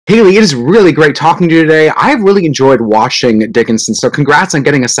Hailee, it is really great talking to you today. I've really enjoyed watching Dickinson, so congrats on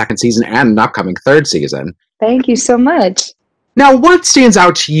getting a second season and an upcoming third season. Thank you so much. Now, what stands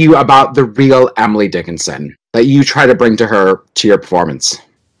out to you about the real Emily Dickinson that you try to bring to her to your performance?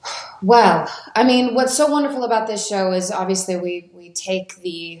 Well, I mean, what's so wonderful about this show is obviously we take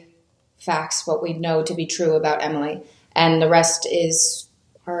the facts, what we know to be true about Emily, and the rest is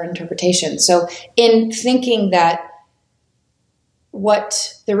our interpretation. So in thinking that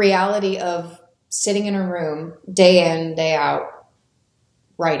what the reality of sitting in a room day in, day out,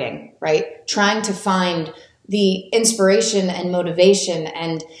 writing, right? Trying to find the inspiration and motivation,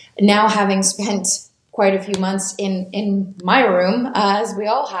 and now having spent quite a few months in my room, as we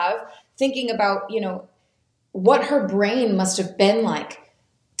all have, thinking about, what her brain must have been like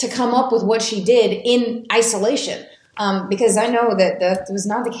to come up with what she did in isolation. Because I know that was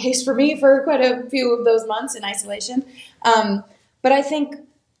not the case for me for quite a few of those months in isolation. But I think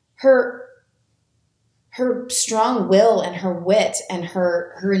her strong will and her wit and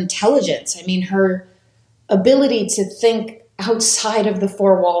her intelligence, I mean, her ability to think outside of the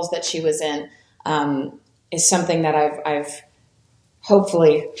four walls that she was in, is something that I've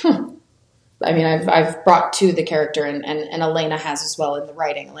hopefully, I've brought to the character, and Elena has as well in the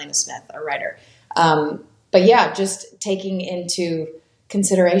writing, Elena Smith, our writer. But yeah, just taking into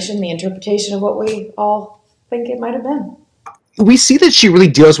consideration the interpretation of what we all think it might have been. We see that she really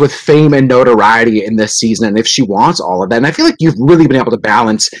deals with fame and notoriety in this season, and if she wants all of that, and I feel like you've really been able to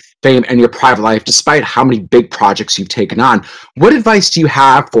balance fame and your private life despite how many big projects you've taken on. What advice do you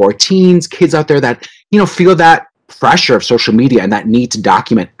have for teens, kids out there that, feel that pressure of social media and that need to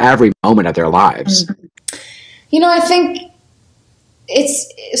document every moment of their lives? I think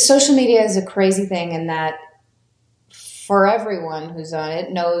social media is a crazy thing in that for everyone who's on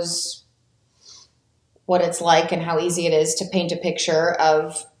it knows what it's like and how easy it is to paint a picture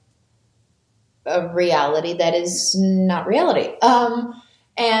of a reality that is not reality.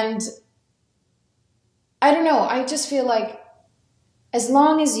 And I don't know, I just feel like as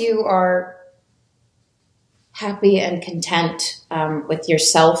long as you are happy and content with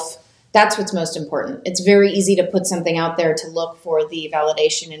yourself, that's what's most important. It's very easy to put something out there to look for the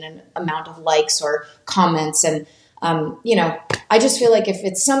validation in an amount of likes or comments. And, I just feel like if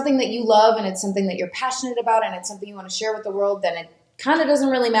it's something that you love and it's something that you're passionate about and it's something you want to share with the world, then it kind of doesn't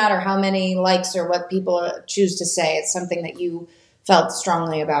really matter how many likes or what people choose to say. It's something that you felt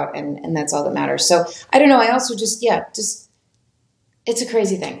strongly about, and that's all that matters. So I don't know. I also just it's a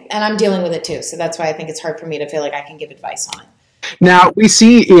crazy thing, and I'm dealing with it too. So that's why I think it's hard for me to feel like I can give advice on it. Now, we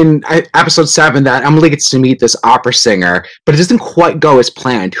see in episode 7 that Emily gets to meet this opera singer, but it doesn't quite go as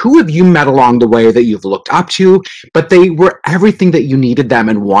planned. Who have you met along the way that you've looked up to, but they were everything that you needed them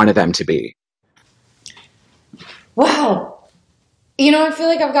and wanted them to be? Wow. I feel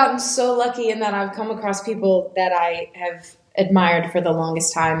like I've gotten so lucky in that I've come across people that I have admired for the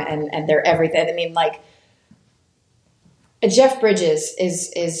longest time, and they're everything. I mean, like, Jeff Bridges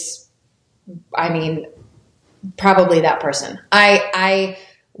is probably that person. I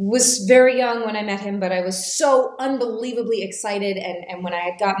was very young when I met him, but I was so unbelievably excited. And when I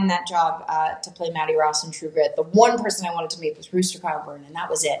had gotten that job to play Maddie Ross in True Grit, the one person I wanted to meet was Rooster Cogburn, and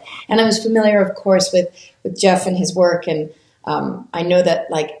that was it. And I was familiar, of course, with Jeff and his work. And I know that,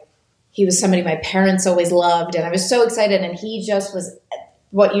 he was somebody my parents always loved. And I was so excited. And he just was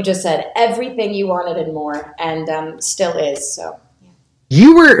what you just said, everything you wanted and more, and still is. So.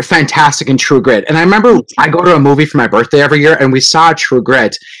 You were fantastic in True Grit. And I remember I go to a movie for my birthday every year, and we saw True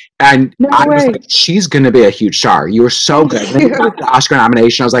Grit. And I was like, she's going to be a huge star. You were so good. And then you got the Oscar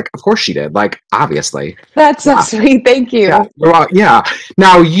nomination. I was like, of course she did. Obviously. That's so sweet. Thank you. Yeah.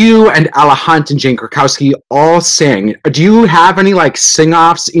 Now, you and Ella Hunt and Jane Krakowski all sing. Do you have any,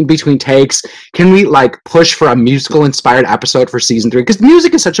 sing-offs in between takes? Can we, push for a musical-inspired episode for season 3? Because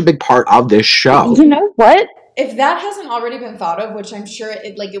music is such a big part of this show. You know what? If that hasn't already been thought of, which I'm sure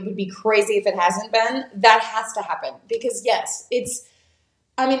it would be crazy if it hasn't been, that has to happen. Because yes,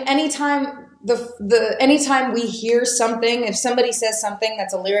 anytime anytime we hear something, if somebody says something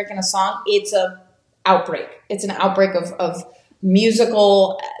that's a lyric in a song, it's a outbreak. It's an outbreak of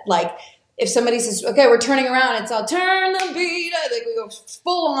musical, if somebody says, okay, we're turning around, it's all turn the beat, we go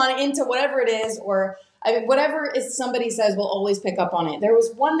full on into whatever it is, or whatever somebody says, we'll always pick up on it. There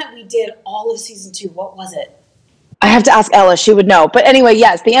was one that we did all of season 2. What was it? I have to ask Ella. She would know. But anyway,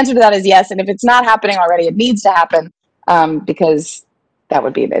 yes, the answer to that is yes. And if it's not happening already, it needs to happen because that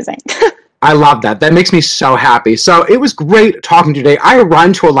would be amazing. I love that. That makes me so happy. So it was great talking to you today. I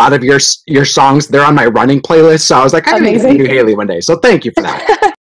run to a lot of your songs. They're on my running playlist. So I was like, I can do Hailee one day. So thank you for that.